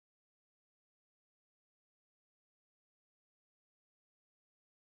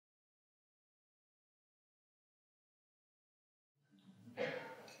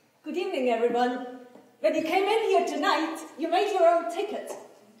Good evening, everyone. When you came in here tonight, you made your own ticket,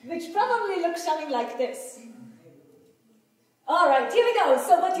 which probably looks something like this. All right, here we go.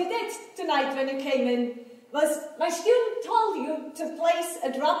 So what you did tonight when you came in was my student told you to place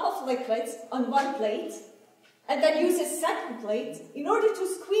a drop of liquid on one plate and then use a second plate in order to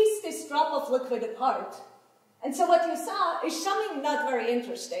squeeze this drop of liquid apart. And so what you saw is something not very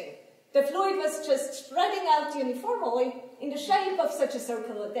interesting. The fluid was just spreading out uniformly in the shape of such a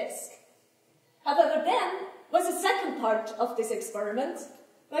circular disc. However, then was a second part of this experiment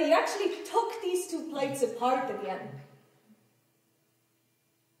where you actually took these two plates apart again.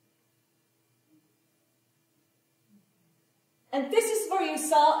 And this is where you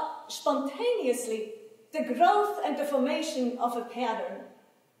saw spontaneously the growth and the formation of a pattern.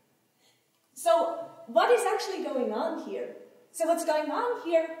 So what is actually going on here? So what's going on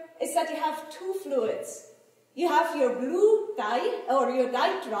here is that you have two fluids. You have your blue dye, or your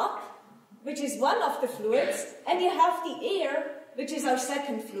dye drop, which is one of the fluids, and you have the air, which is our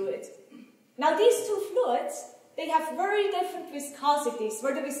second fluid. Now these two fluids, they have very different viscosities,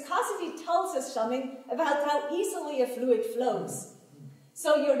 where the viscosity tells us something about how easily a fluid flows.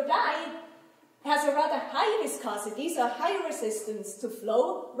 So your dye has a rather high viscosity, so high resistance to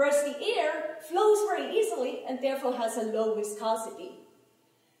flow, whereas the air flows very easily and therefore has a low viscosity.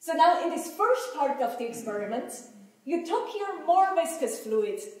 So now in this first part of the experiment, you took your more viscous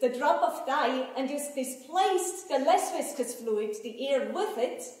fluid, the drop of dye, and you displaced the less viscous fluid, the air, with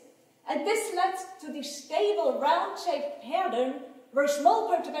it, and this led to the stable round-shaped pattern where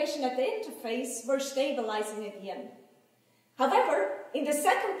small perturbation at the interface were stabilizing again. However, in the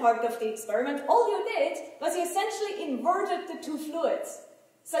second part of the experiment, all you did was you essentially inverted the two fluids,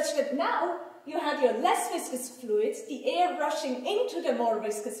 such that now you had your less viscous fluid, the air rushing into the more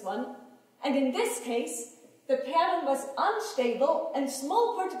viscous one, and in this case, the pattern was unstable and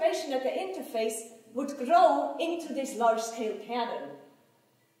small perturbation at the interface would grow into this large-scale pattern.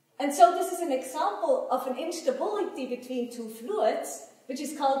 And so this is an example of an instability between two fluids, which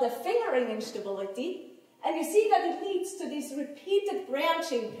is called a fingering instability, and you see that it leads to these repeated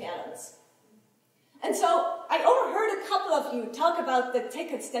branching patterns. And so I overheard a couple of you talk about the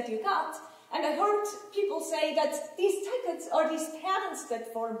tickets that you got, and I heard people say that these tickets, or these patterns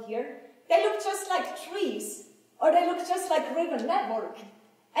that form here, they look just like trees, or they look just like river network.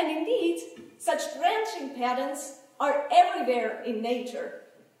 And indeed, such branching patterns are everywhere in nature.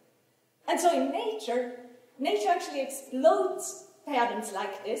 And so in nature actually explodes patterns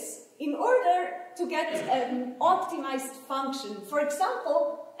like this in order to get an optimized function. For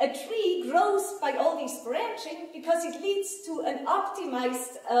example, a tree grows by all these branching because it leads to an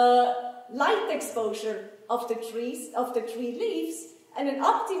optimized light exposure of the tree leaves, and an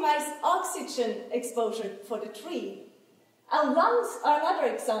optimized oxygen exposure for the tree. Our lungs are another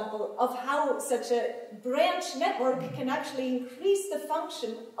example of how such a branch network can actually increase the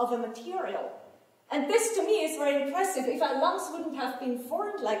function of a material. And this to me is very impressive. If our lungs wouldn't have been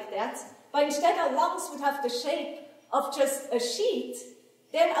formed like that, but instead our lungs would have the shape of just a sheet,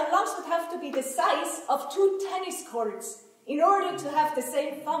 then our lungs would have to be the size of 2 tennis courts in order to have the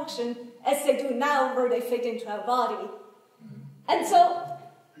same function as they do now, where they fit into our body. And so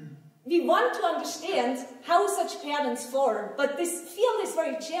we want to understand how such patterns form, but this field is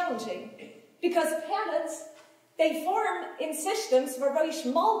very challenging because patterns, they form in systems where very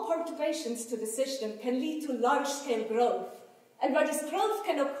small perturbations to the system can lead to large-scale growth, and where this growth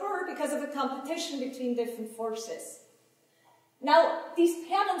can occur because of a competition between different forces. Now, these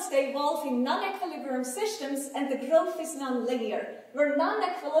patterns, they evolve in non-equilibrium systems, and the growth is non-linear, where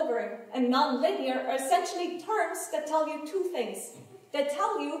non-equilibrium and non-linear are essentially terms that tell you two things. They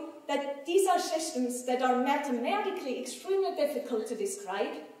tell you that these are systems that are mathematically extremely difficult to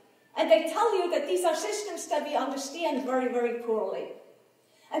describe, and they tell you that these are systems that we understand very, very poorly.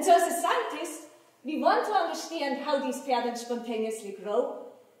 And so as a scientist, we want to understand how these patterns spontaneously grow,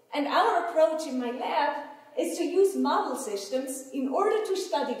 and our approach in my lab is to use model systems in order to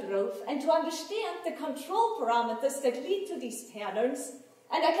study growth and to understand the control parameters that lead to these patterns.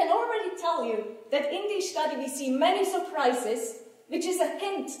 And I can already tell you that in this study we see many surprises, which is a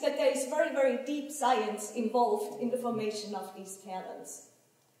hint that there is very, very deep science involved in the formation of these patterns.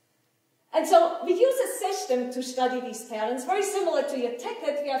 And so we use a system to study these patterns, very similar to your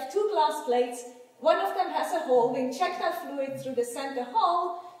ticket. We have 2 glass plates. One of them has a hole. We inject our fluid through the center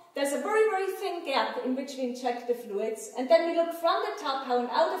hole. There's a very, very thin gap in which we inject the fluids, and then we look from the top how an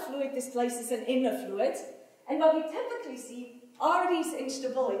outer fluid displaces an inner fluid, and what we typically see are these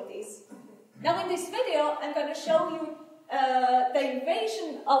instabilities. Now in this video, I'm going to show you the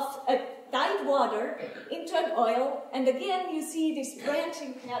invasion of dyed water into an oil, and again you see these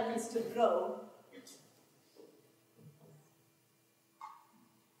branching patterns to grow.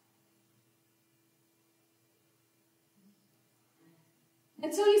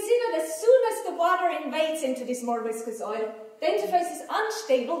 And so you see that as soon as the water invades into this more viscous oil, the interface is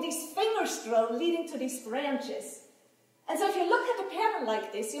unstable, these fingers grow, leading to these branches. And so if you look at a pattern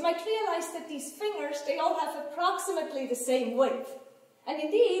like this, you might realize that these fingers, they all have approximately the same width. And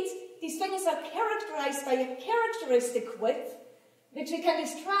indeed, these fingers are characterized by a characteristic width, which we can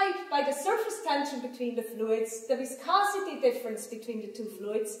describe by the surface tension between the fluids, the viscosity difference between the two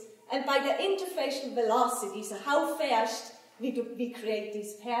fluids, and by the interfacial velocity, so how fast we create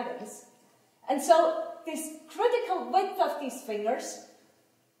these patterns. And so this critical width of these fingers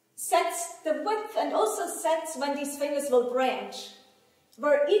sets the width and also sets when these fingers will branch,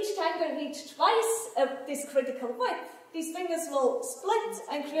 where each time they reach twice this critical width, these fingers will split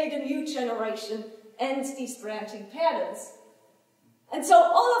and create a new generation and these branching patterns. And so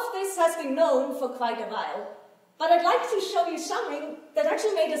all of this has been known for quite a while, but I'd like to show you something that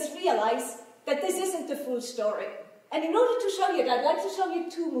actually made us realize that this isn't the full story. And in order to show you that, I'd like to show you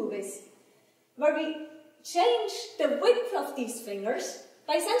two movies where we change the width of these fingers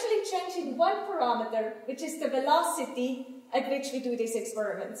by essentially changing one parameter, which is the velocity at which we do these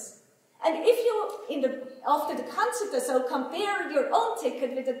experiments. And if you, after the concert or so, compare your own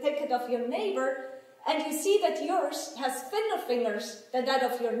ticket with the ticket of your neighbor, and you see that yours has thinner fingers than that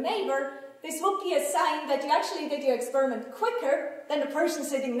of your neighbor, this would be a sign that you actually did your experiment quicker than the person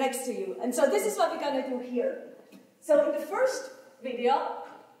sitting next to you. And so this is what we're going to do here. So in the first video,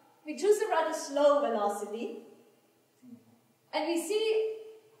 we choose a rather slow velocity, and we see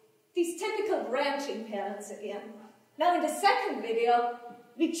these typical branching patterns again. Now in the second video,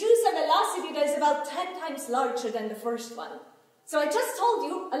 we choose a velocity that is about 10 times larger than the first one. So I just told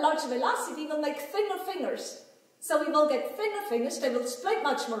you a larger velocity will make thinner fingers. So we will get thinner fingers, they will split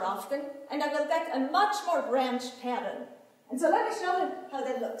much more often, and I will get a much more branched pattern. And so let me show you how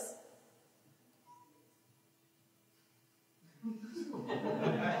that looks.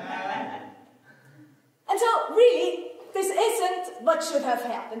 And so, really, this isn't what should have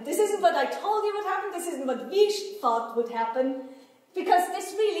happened. This isn't what I told you would happen. This isn't what we thought would happen. Because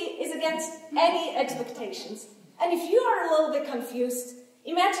this really is against any expectations. And if you are a little bit confused,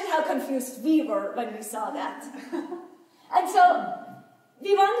 imagine how confused we were when we saw that. And so,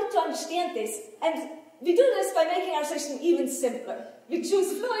 we wanted to understand this. And we do this by making our system even simpler. We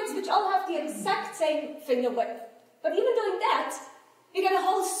choose fluids which all have the exact same finger width. But even doing that, we get a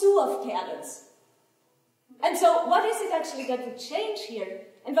whole slew of patterns. And so what is it actually that we change here?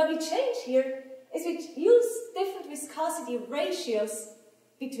 And what we change here is we use different viscosity ratios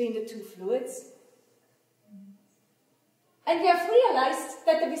between the two fluids. And we have realized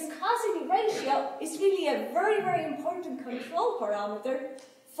that the viscosity ratio is really a very, very important control parameter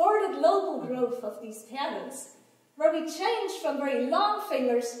for the global growth of these patterns, where we change from very long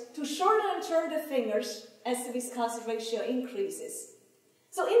fingers to shorter and shorter fingers as the viscosity ratio increases.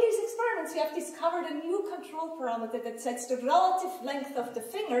 So in these experiments, we have discovered a new control parameter that sets the relative length of the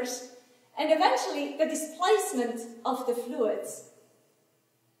fingers and eventually the displacement of the fluids.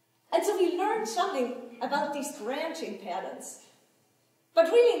 And so we learned something about these branching patterns. But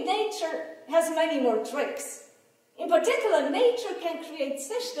really, nature has many more tricks. In particular, nature can create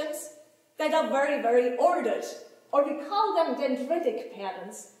systems that are very, very ordered, or we call them dendritic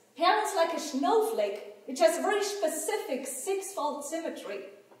patterns. Patterns like a snowflake, which has a very specific six-fold symmetry.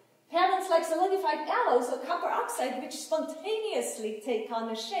 Patterns like solidified alloys or copper oxide, which spontaneously take on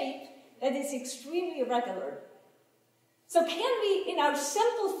a shape that is extremely irregular. So can we, in our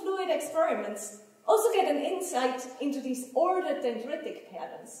simple fluid experiments, also get an insight into these ordered dendritic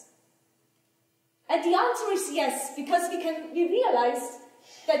patterns? And the answer is yes, because we realized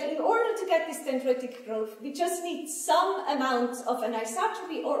that in order to get this dendritic growth, we just need some amount of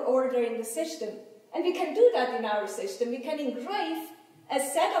anisotropy or order in the system. And we can do that in our system. We can engrave a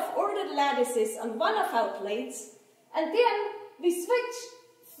set of ordered lattices on one of our plates, and then we switch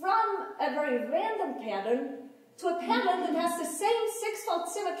from a very random pattern to a pattern that has the same six-fold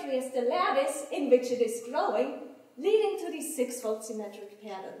symmetry as the lattice in which it is growing, leading to these six-fold symmetric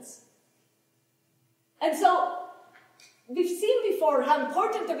patterns. And so, we've seen before how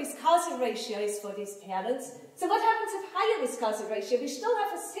important the viscosity ratio is for these patterns. So what happens at higher viscosity ratio? We still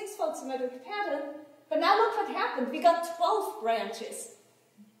have a six-fold symmetric pattern, but now look what happened. We got 12 branches.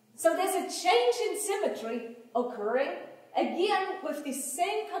 So there's a change in symmetry occurring, again with the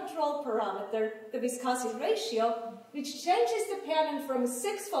same control parameter, the viscosity ratio, which changes the pattern from a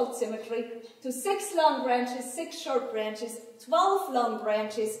 6-fold symmetry to 6 long branches, 6 short branches, 12 long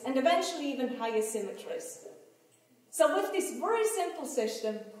branches, and eventually even higher symmetries. So with this very simple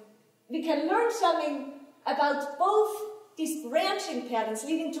system, we can learn something about both these branching patterns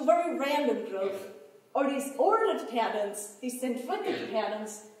leading to very random growth, or these ordered patterns, these dendritic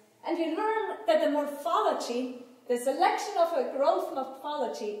patterns, and we learn that the morphology, the selection of a growth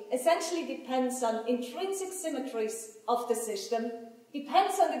morphology, essentially depends on intrinsic symmetries of the system,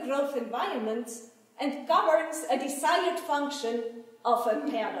 depends on the growth environment, and governs a desired function of a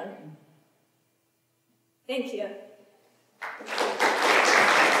pattern. Thank you.